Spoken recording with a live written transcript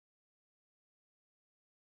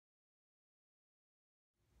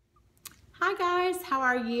Hi guys, how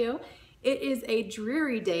are you? It is a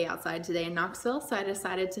dreary day outside today in Knoxville, so I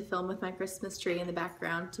decided to film with my Christmas tree in the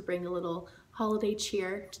background to bring a little holiday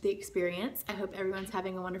cheer to the experience. I hope everyone's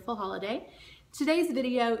having a wonderful holiday. Today's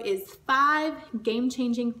video is 5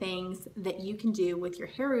 game-changing things that you can do with your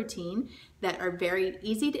hair routine that are very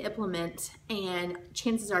easy to implement, and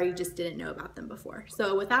chances are you just didn't know about them before.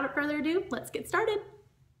 So without further ado, let's get started.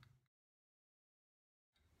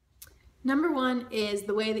 Number 1 is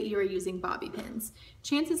the way that you are using bobby pins.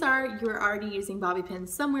 Chances are you are already using bobby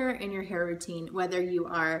pins somewhere in your hair routine, whether you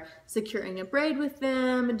are securing a braid with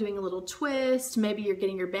them, doing a little twist, maybe you're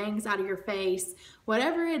getting your bangs out of your face.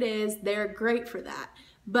 Whatever it is, they're great for that.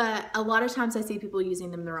 But a lot of times I see people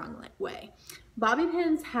using them the wrong way. Bobby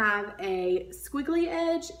pins have a squiggly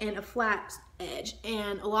edge and a flat edge,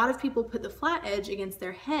 and a lot of people put the flat edge against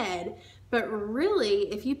their head, but really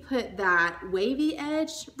if you put that wavy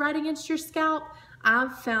edge right against your scalp,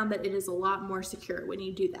 I've found that it is a lot more secure when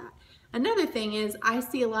you do that. Another thing is I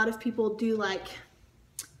see a lot of people do like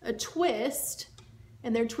a twist,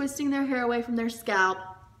 and they're twisting their hair away from their scalp,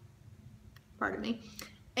 pardon me,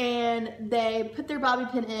 and they put their bobby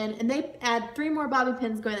pin in and they add 3 more bobby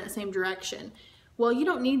pins going that same direction. Well, you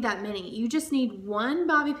don't need that many. You just need 1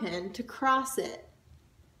 bobby pin to cross it.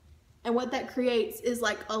 And what that creates is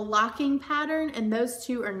like a locking pattern, and those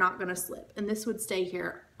 2 are not gonna slip. And this would stay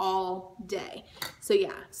here all day. So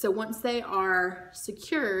yeah, so once they are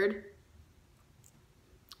secured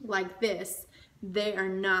like this, they are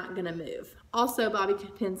not gonna move. Also, bobby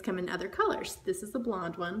pins come in other colors. This is a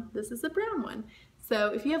blonde one, this is a brown one.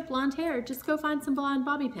 So if you have blonde hair, just go find some blonde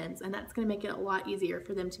bobby pins, and that's gonna make it a lot easier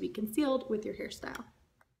for them to be concealed with your hairstyle.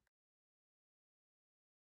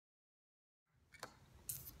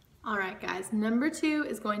 All right guys, number 2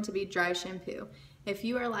 is going to be dry shampoo. If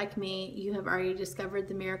you are like me, you have already discovered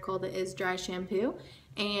the miracle that is dry shampoo,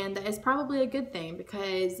 and that is probably a good thing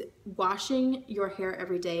because washing your hair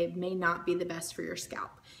every day may not be the best for your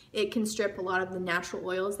scalp. It can strip a lot of the natural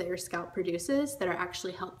oils that your scalp produces that are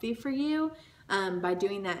actually healthy for you by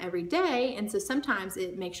doing that every day, and so sometimes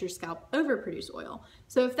it makes your scalp overproduce oil.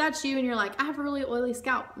 So if that's you and you're like, I have a really oily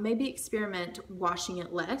scalp, maybe experiment washing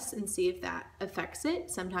it less and see if that affects it.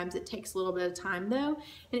 Sometimes it takes a little bit of time though,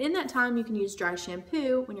 and in that time you can use dry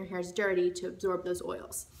shampoo when your hair is dirty to absorb those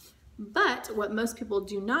oils. But what most people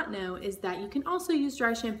do not know is that you can also use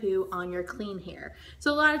dry shampoo on your clean hair.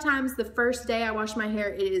 So a lot of times the first day I wash my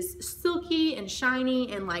hair, it is silky and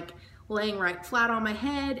shiny and like laying right flat on my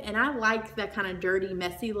head, and I like that kind of dirty,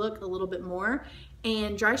 messy look a little bit more,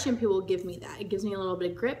 and dry shampoo will give me that. It gives me a little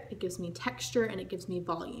bit of grip, it gives me texture, and it gives me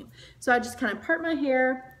volume. So I just kind of part my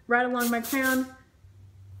hair right along my crown,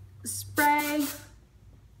 spray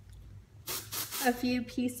a few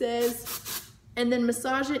pieces, and then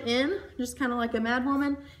massage it in, just kind of like a mad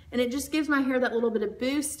woman, and it just gives my hair that little bit of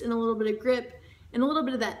boost and a little bit of grip and a little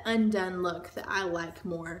bit of that undone look that I like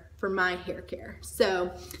more for my hair care.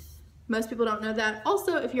 So most people don't know that.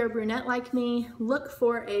 Also, if you're a brunette like me, look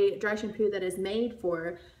for a dry shampoo that is made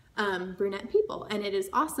for brunette people. And it is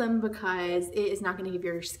awesome because it is not going to give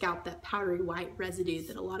your scalp that powdery white residue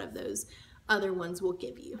that a lot of those other ones will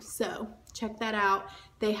give you. So check that out.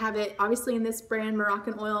 They have it obviously in this brand,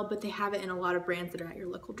 MoroccanOil, but they have it in a lot of brands that are at your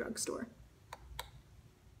local drugstore.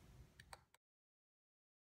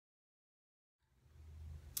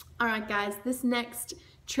 All right guys, this next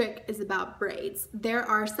trick is about braids. There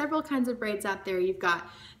are several kinds of braids out there. You've got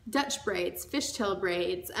Dutch braids, fishtail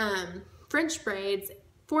braids, French braids,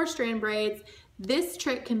 4-strand braids. This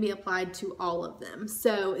trick can be applied to all of them.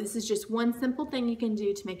 So this is just one simple thing you can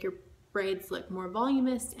do to make your braids look more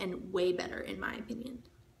voluminous and way better in my opinion.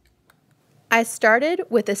 I started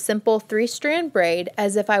with a simple 3-strand braid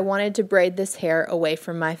as if I wanted to braid this hair away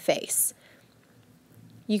from my face.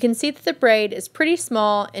 You can see that the braid is pretty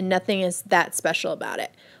small and nothing is that special about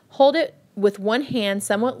it. Hold it with one hand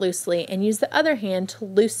somewhat loosely and use the other hand to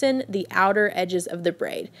loosen the outer edges of the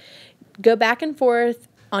braid. Go back and forth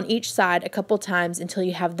on each side a couple times until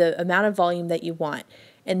you have the amount of volume that you want,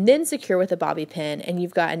 and then secure with a bobby pin, and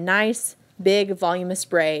you've got a nice big voluminous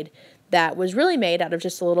braid that was really made out of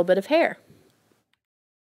just a little bit of hair.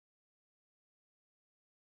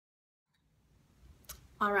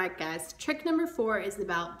 All right guys, trick number 4 is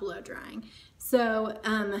about blow drying. So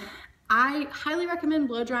I highly recommend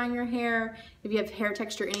blow drying your hair if you have hair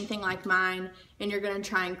texture anything like mine and you're gonna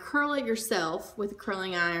try and curl it yourself with a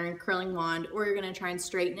curling iron, curling wand, or you're gonna try and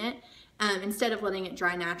straighten it. Instead of letting it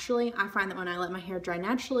dry naturally, I find that when I let my hair dry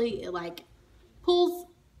naturally, it like pulls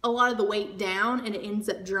a lot of the weight down, and it ends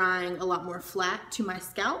up drying a lot more flat to my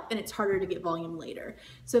scalp, and it's harder to get volume later.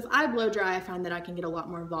 So if I blow dry, I find that I can get a lot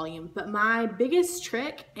more volume. But my biggest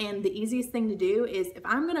trick and the easiest thing to do is if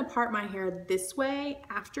I'm gonna part my hair this way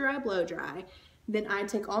after I blow dry, then I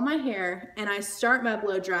take all my hair and I start my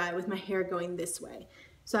blow dry with my hair going this way.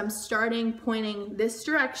 So I'm starting pointing this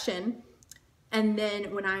direction, and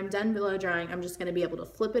then when I'm done blow drying, I'm just gonna be able to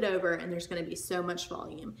flip it over, and there's gonna be so much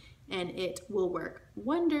volume, and it will work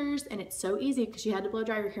wonders. And it's so easy because you had to blow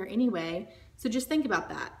dry your hair anyway. So just think about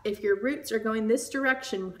that. If your roots are going this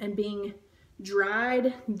direction and being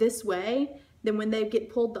dried this way, then when they get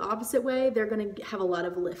pulled the opposite way, they're gonna have a lot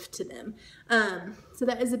of lift to them. So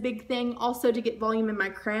that is a big thing. Also, to get volume in my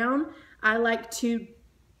crown, I like to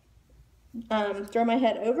throw my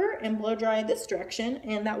head over and blow dry this direction,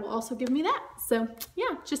 and that will also give me that. So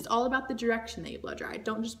yeah, just all about the direction that you blow dry.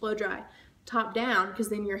 Don't just blow dry top down, because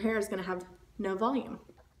then your hair is going to have no volume.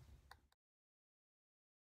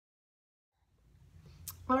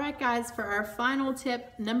 All right, guys, for our final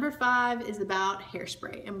tip, number 5 is about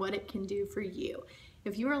hairspray and what it can do for you.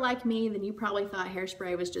 If you were like me, then you probably thought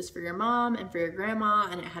hairspray was just for your mom and for your grandma,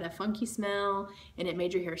 and it had a funky smell and it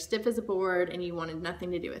made your hair stiff as a board and you wanted nothing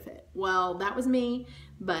to do with it. Well, that was me,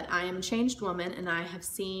 but I am a changed woman and I have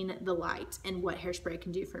seen the light and what hairspray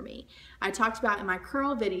can do for me. I talked about in my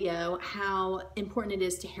curl video how important it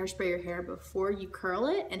is to hairspray your hair before you curl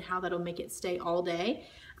it and how that'll make it stay all day.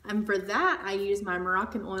 And for that, I use my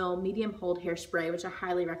MoroccanOil medium hold hairspray, which I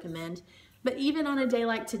highly recommend. But even on a day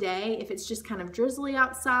like today, if it's just kind of drizzly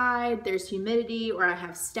outside, there's humidity, or I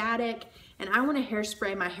have static, and I want to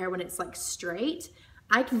hairspray my hair when it's like straight,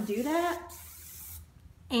 I can do that,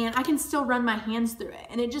 and I can still run my hands through it,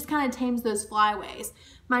 and it just kind of tames those flyaways.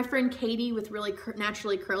 My friend Katie with really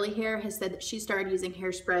naturally curly hair has said that she started using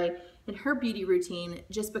hairspray in her beauty routine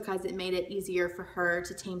just because it made it easier for her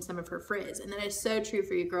to tame some of her frizz. And that is so true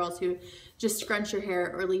for you girls who just scrunch your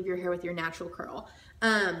hair or leave your hair with your natural curl.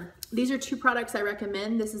 These are 2 products I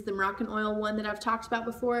recommend. This is the MoroccanOil one that I've talked about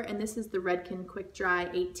before, and this is the Redken Quick Dry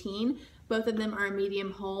 18. Both of them are a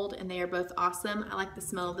medium hold, and they are both awesome. I like the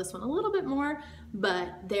smell of this one a little bit more,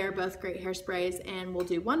 but they are both great hairsprays and will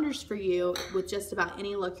do wonders for you with just about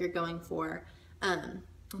any look you're going for. And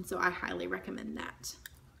so I highly recommend that.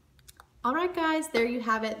 All right, guys, there you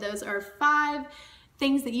have it. Those are 5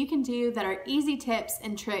 things that you can do that are easy tips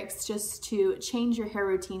and tricks just to change your hair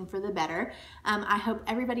routine for the better. I hope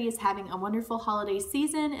everybody is having a wonderful holiday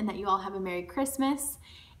season and that you all have a Merry Christmas.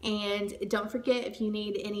 And don't forget, if you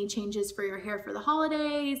need any changes for your hair for the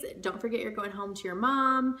holidays, don't forget you're going home to your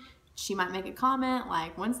mom. She might make a comment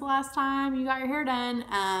like, when's the last time you got your hair done?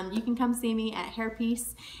 You can come see me at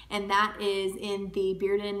Hairpiece, and that is in the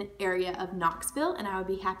Bearden area of Knoxville, and I would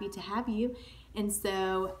be happy to have you. And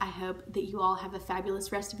so I hope that you all have a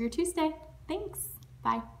fabulous rest of your Tuesday. Thanks.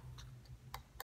 Bye.